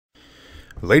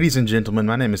Ladies and gentlemen,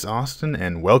 my name is Austin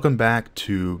and welcome back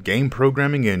to Game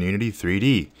Programming in Unity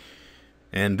 3D.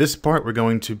 In this part we're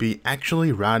going to be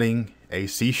actually writing a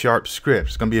C# script.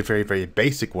 It's going to be a very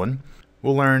basic one.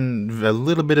 We'll learn a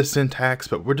little bit of syntax,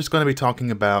 but we're just going to be talking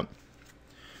about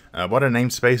what a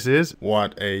namespace is,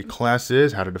 what a class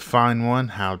is, how to define one,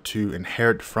 how to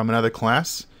inherit from another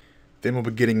class. Then we'll be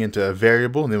getting into a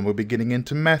variable, and then we'll be getting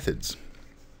into methods.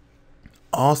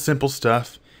 All simple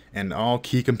stuff and all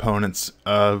key components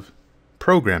of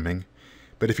programming.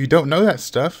 But if you don't know that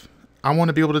stuff, I want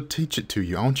to be able to teach it to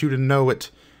you. I want you to know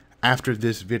it after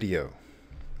this video.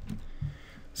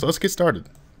 So let's get started.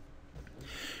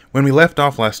 When we left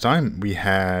off last time, we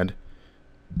had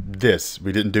this.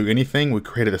 We didn't do anything. We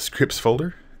created a scripts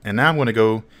folder. And now I'm going to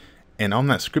go, and on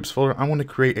that scripts folder, I want to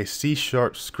create a C#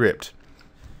 script.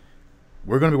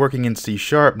 We're going to be working in C#,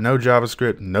 no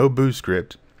JavaScript, no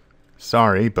Booscript.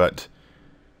 Sorry, but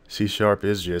C#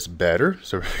 is just better,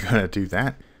 so we're going to do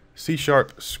that. C#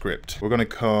 script. We're going to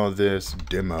call this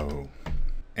demo.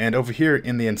 And over here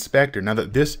in the inspector, now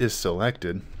that this is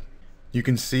selected, you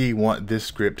can see what this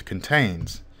script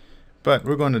contains. But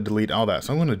we're going to delete all that.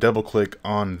 So I'm going to double click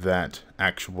on that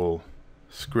actual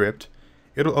script.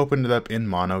 It'll open it up in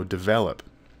MonoDevelop.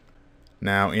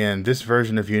 Now in this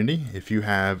version of Unity, if you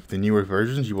have the newer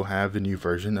versions, you will have the new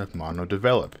version of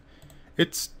MonoDevelop.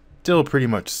 It's still pretty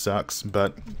much sucks,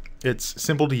 but it's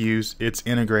simple to use, it's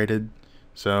integrated,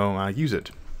 so use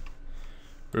it.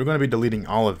 We're going to be deleting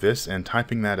all of this and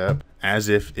typing that up as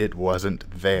if it wasn't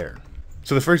there.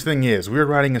 So the first thing is, we're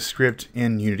writing a script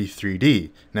in Unity 3D.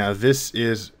 Now this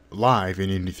is live in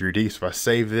Unity 3D, so if I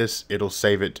save this, it'll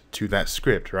save it to that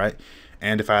script, right?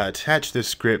 And if I attach this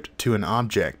script to an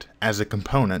object as a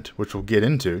component, which we'll get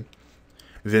into,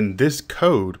 then this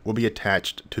code will be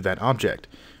attached to that object.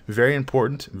 Very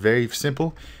important, very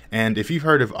simple, and if you've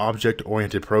heard of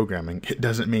object-oriented programming, it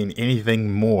doesn't mean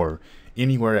anything more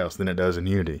anywhere else than it does in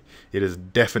Unity. It is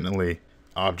definitely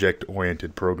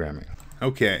object-oriented programming.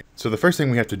 Okay, so the first thing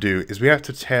we have to do is we have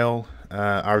to tell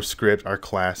our script, our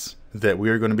class, that we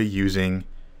are going to be using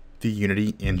the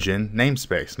Unity engine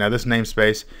namespace. Now this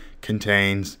namespace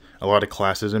contains a lot of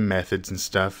classes and methods and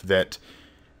stuff that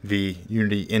the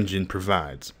Unity engine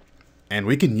provides. And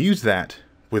we can use that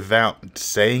without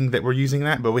saying that we're using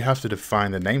that, but we have to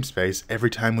define the namespace every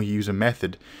time we use a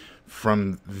method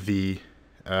from the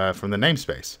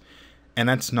namespace. And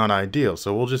that's not ideal,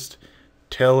 so we'll just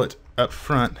tell it up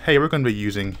front, hey, we're going to be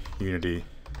using Unity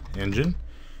engine,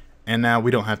 and now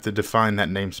we don't have to define that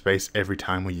namespace every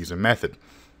time we use a method.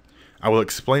 I will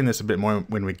explain this a bit more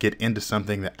when we get into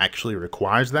something that actually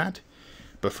requires that,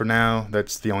 but for now,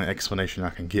 that's the only explanation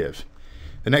I can give.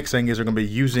 The next thing is we're going to be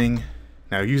using.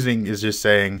 Now using is just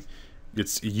saying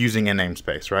it's using a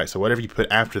namespace, right? So whatever you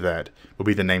put after that will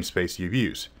be the namespace you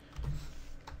use.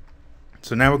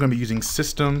 So now we're going to be using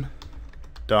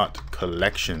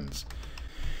system.collections.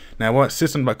 Now what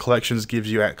system.collections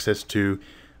gives you access to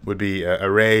would be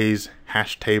arrays,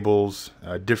 hash tables,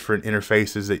 different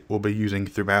interfaces that we'll be using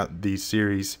throughout the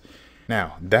series.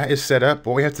 Now that is set up.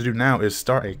 What we have to do now is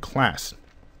start a class.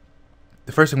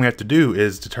 The first thing we have to do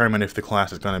is determine if the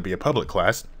class is going to be a public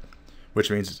class, which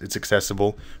means it's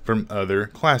accessible from other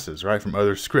classes, right? From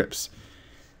other scripts.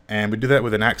 And we do that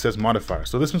with an access modifier.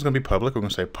 So this one's going to be public. We're going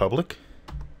to say public.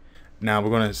 Now we're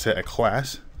going to set a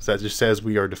class. So that just says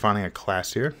we are defining a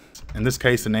class here. In this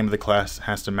case, the name of the class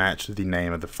has to match the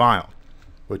name of the file,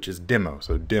 which is demo.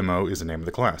 So demo is the name of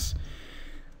the class.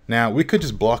 Now we could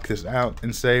just block this out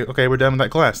and say, okay, we're done with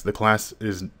that class. The class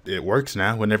it works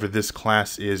now. Whenever this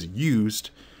class is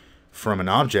used from an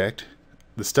object,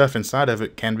 the stuff inside of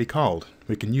it can be called.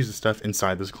 We can use the stuff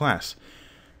inside this class.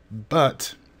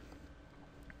 But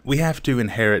we have to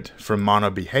inherit from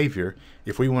MonoBehaviour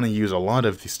if we want to use a lot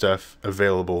of the stuff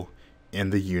available in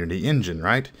the Unity engine,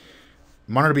 right?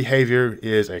 MonoDevelop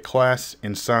is a class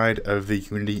inside of the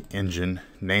Unity engine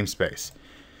namespace.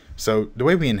 So the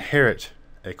way we inherit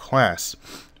a class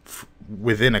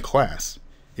within a class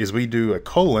is we do a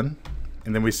colon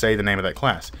and then we say the name of that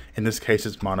class. In this case,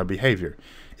 it's MonoBehaviour.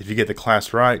 If you get the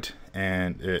class right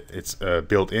and it's a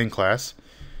built-in class,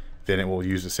 then it will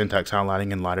use the syntax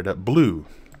highlighting and light it up blue.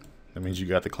 That means you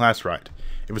got the class right.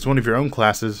 If it's one of your own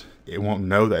classes, it won't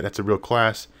know that that's a real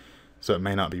class, so it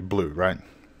may not be blue, right?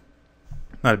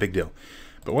 Not a big deal.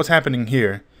 But what's happening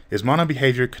here is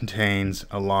MonoBehaviour contains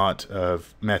a lot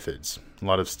of methods, a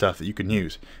lot of stuff that you can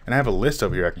use. And I have a list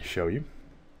over here I can show you.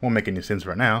 Won't make any sense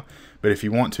right now, but if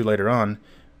you want to later on,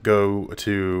 go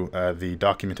to the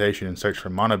documentation and search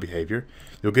for MonoBehaviour.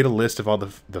 You'll get a list of all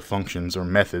the functions or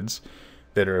methods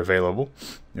that are available.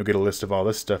 You'll get a list of all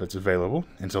this stuff that's available.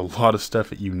 And it's a lot of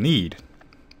stuff that you need.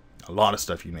 a lot of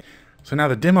stuff you need. So now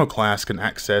the demo class can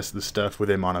access the stuff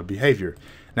within MonoBehaviour.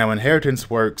 Now inheritance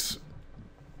works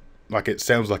like it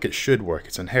sounds like it should work.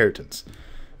 It's inheritance.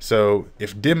 So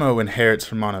if demo inherits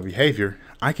from MonoBehaviour,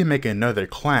 I can make another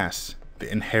class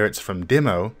that inherits from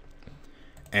demo,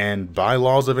 and by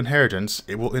laws of inheritance,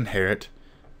 it will inherit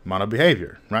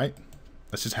MonoBehaviour, right?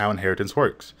 That's just how inheritance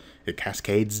works. It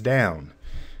cascades down.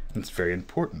 It's very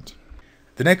important.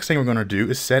 The next thing we're going to do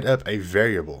is set up a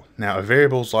variable. Now a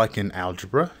variable is like in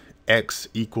algebra, x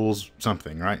equals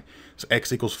something, right? So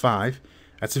x equals 5.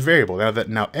 That's a variable.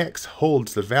 Now x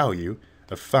holds the value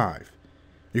of 5.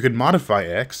 You could modify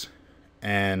x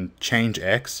and change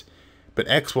x, but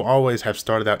x will always have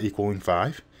started out equaling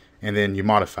 5, and then you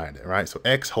modified it, right? So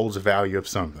x holds a value of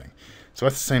something. So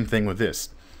that's the same thing with this.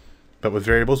 But with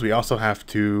variables, we also have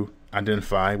to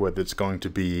identify whether it's going to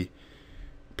be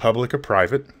public or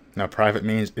private. Now private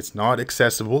means it's not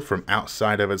accessible from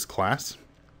outside of its class.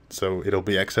 So it'll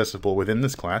be accessible within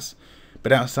this class,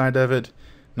 but outside of it,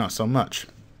 not so much.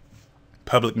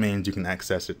 Public means you can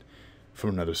access it from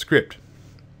another script.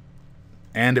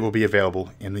 And it will be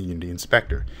available in the Unity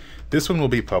inspector. This one will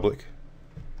be public.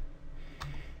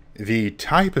 The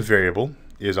type of variable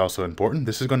is also important.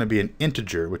 This is going to be an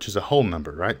integer, which is a whole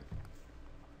number, right?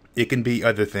 It can be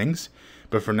other things,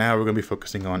 but for now we're going to be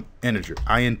focusing on integer.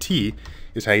 Int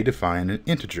is how you define an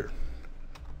integer.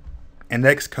 And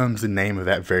next comes the name of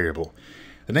that variable.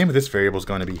 The name of this variable is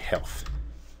going to be health.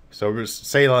 So we'll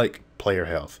say like player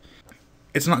health.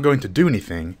 It's not going to do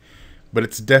anything, but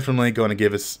it's definitely going to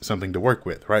give us something to work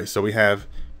with, right? So we have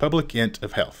public int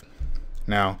of health.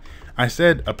 Now, I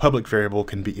said a public variable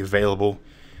can be available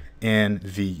in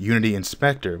the Unity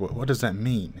inspector. What does that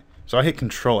mean? So I hit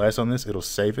Control S on this, it'll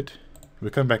save it. We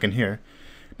come back in here.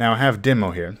 Now I have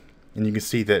demo here, and you can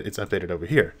see that it's updated over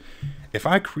here. If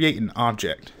I create an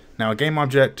object, now a game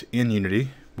object in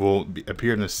Unity will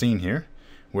appear in the scene here,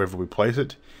 wherever we place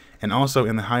it, and also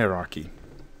in the hierarchy.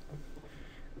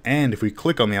 And if we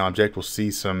click on the object, we'll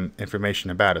see some information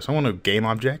about it. So I want a game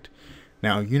object.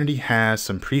 Now Unity has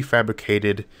some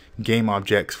prefabricated game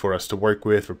objects for us to work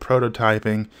with for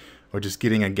prototyping or just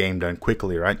getting a game done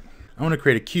quickly, right? I want to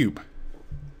create a cube.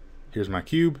 Here's my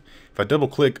cube. If I double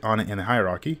click on it in the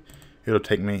hierarchy, it'll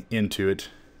take me into it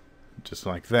just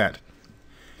like that.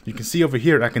 You can see over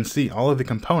here, I can see all of the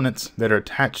components that are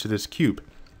attached to this cube.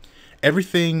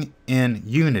 Everything in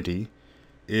Unity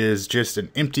is just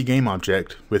an empty game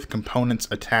object with components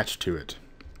attached to it.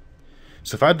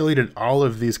 So if I deleted all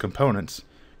of these components,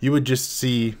 you would just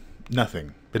see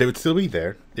nothing, but it would still be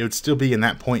there. It would still be in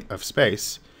that point of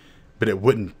space, but it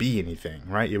wouldn't be anything,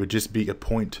 right? It would just be a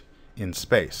point in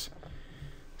space.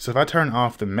 So if I turn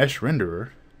off the mesh renderer,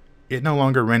 it no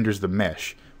longer renders the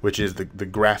mesh, which is the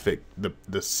graphic,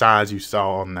 the size you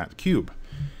saw on that cube.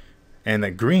 And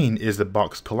that green is the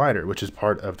box collider, which is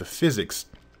part of the physics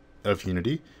of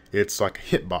Unity. It's like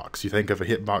a hitbox. You think of a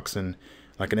hitbox in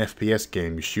like an FPS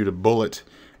game. You shoot a bullet,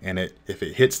 and if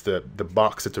it hits the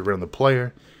box that's around the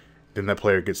player, then that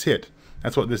player gets hit.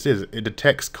 That's what this is. It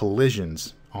detects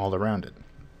collisions all around it.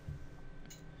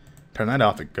 Turn that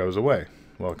off, it goes away.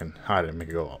 Well, I can hide it and make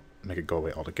it go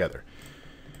away altogether.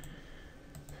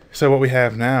 So what we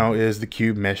have now is the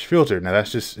cube mesh filter. Now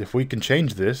that's just, if we can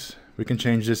change this, we can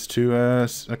change this to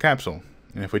a capsule.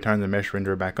 And if we turn the mesh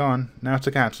renderer back on, now it's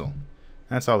a capsule.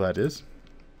 That's all that is.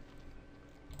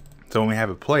 So when we have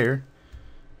a player,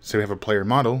 so we have a player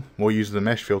model, we'll use the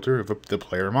mesh filter of the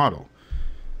player model.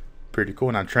 Pretty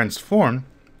cool. Now transform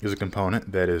is a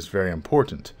component that is very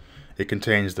important. It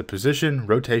contains the position,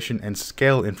 rotation, and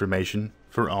scale information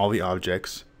for all the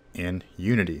objects in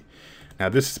Unity. Now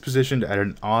this is positioned at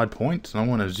an odd point, so I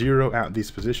want to zero out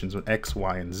these positions on X,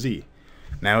 Y, and Z.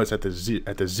 Now it's at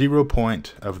the 0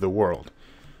 point of the world,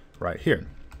 right here,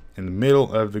 in the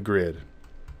middle of the grid.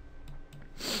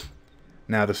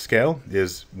 Now the scale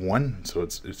is 1, so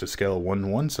it's a scale of 1 to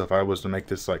 1. So if I was to make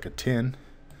this like a 10,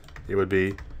 it would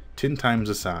be 10 times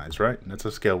the size, right? That's how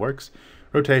scale works.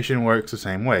 Rotation works the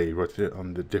same way. You rotate it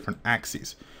on the different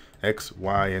axes, X,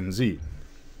 Y, and Z.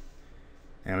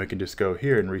 And we can just go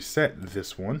here and reset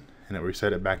this one, and it will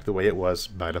reset it back to the way it was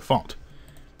by default.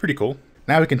 Pretty cool.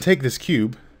 Now we can take this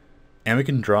cube, and we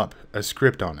can drop a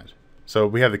script on it. So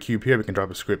we have the cube here, we can drop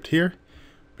a script here,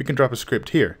 we can drop a script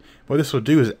here. What this will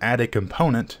do is add a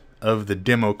component of the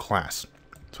demo class.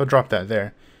 So I dropped that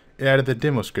there, it added the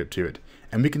demo script to it.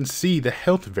 And we can see the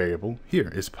health variable here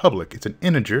is public. It's an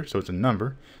integer, so it's a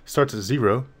number. It starts at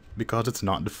 0 because it's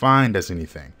not defined as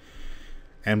anything.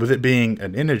 And with it being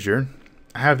an integer,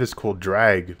 I have this cool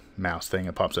drag mouse thing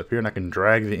that pops up here, and I can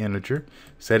drag the integer,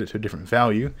 set it to a different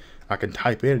value. I can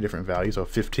type in a different value, so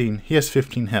 15, he has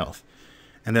 15 health.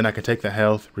 and then I can take the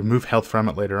health, remove health from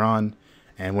it later on,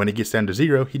 and when it gets down to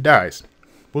 0, he dies.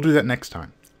 We'll do that next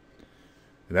time.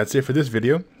 That's it for this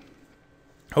video.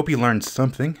 Hope you learned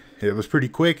something. It was pretty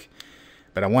quick,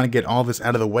 but I want to get all this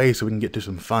out of the way so we can get to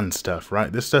some fun stuff,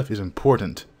 right? This stuff is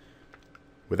important.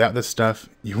 Without this stuff,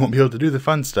 you won't be able to do the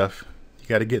fun stuff. You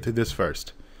got to get through this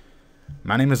first.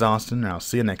 My name is Austin, and I'll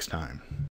see you next time.